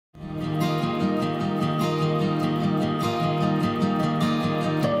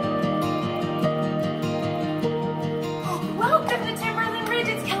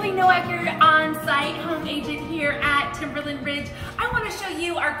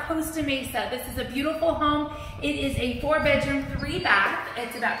our Costa Mesa. This is a beautiful home. It is a 4-bedroom, 3-bath.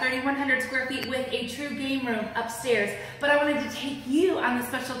 It's about 3,100 square feet with a true game room upstairs. But I wanted to take you on the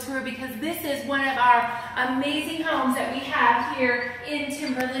special tour because this is one of our amazing homes that we have here in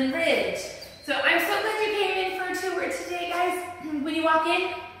Timberland Ridge. So I'm so glad you came in for a tour today, guys. When you walk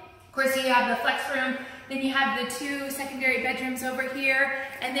in, of course, you have the flex room, then you have the 2 secondary bedrooms over here,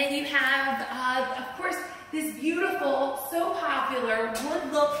 and then you have, of course, this beautiful, so popular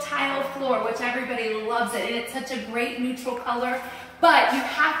wood look tile floor, which everybody loves it, and it's such a great neutral color. But you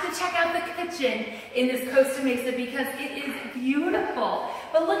have to check out the kitchen in this Costa Mesa because it is beautiful.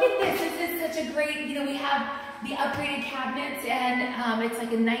 But look at this, this is such a great, we have the upgraded cabinets, and it's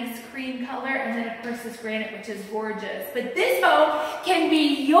like a nice cream color, and then of course this granite, which is gorgeous. But this home can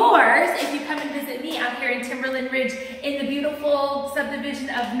be yours if you come and visit me out here in Timberland Ridge in the beautiful subdivision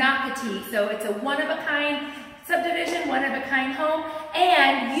of Nocatee. So it's a one-of-a-kind subdivision, one-of-a-kind home,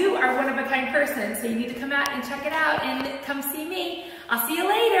 and you are one-of-a-kind person, so you need to come out and check it out and come see me. I'll see you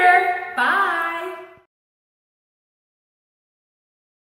later. Bye.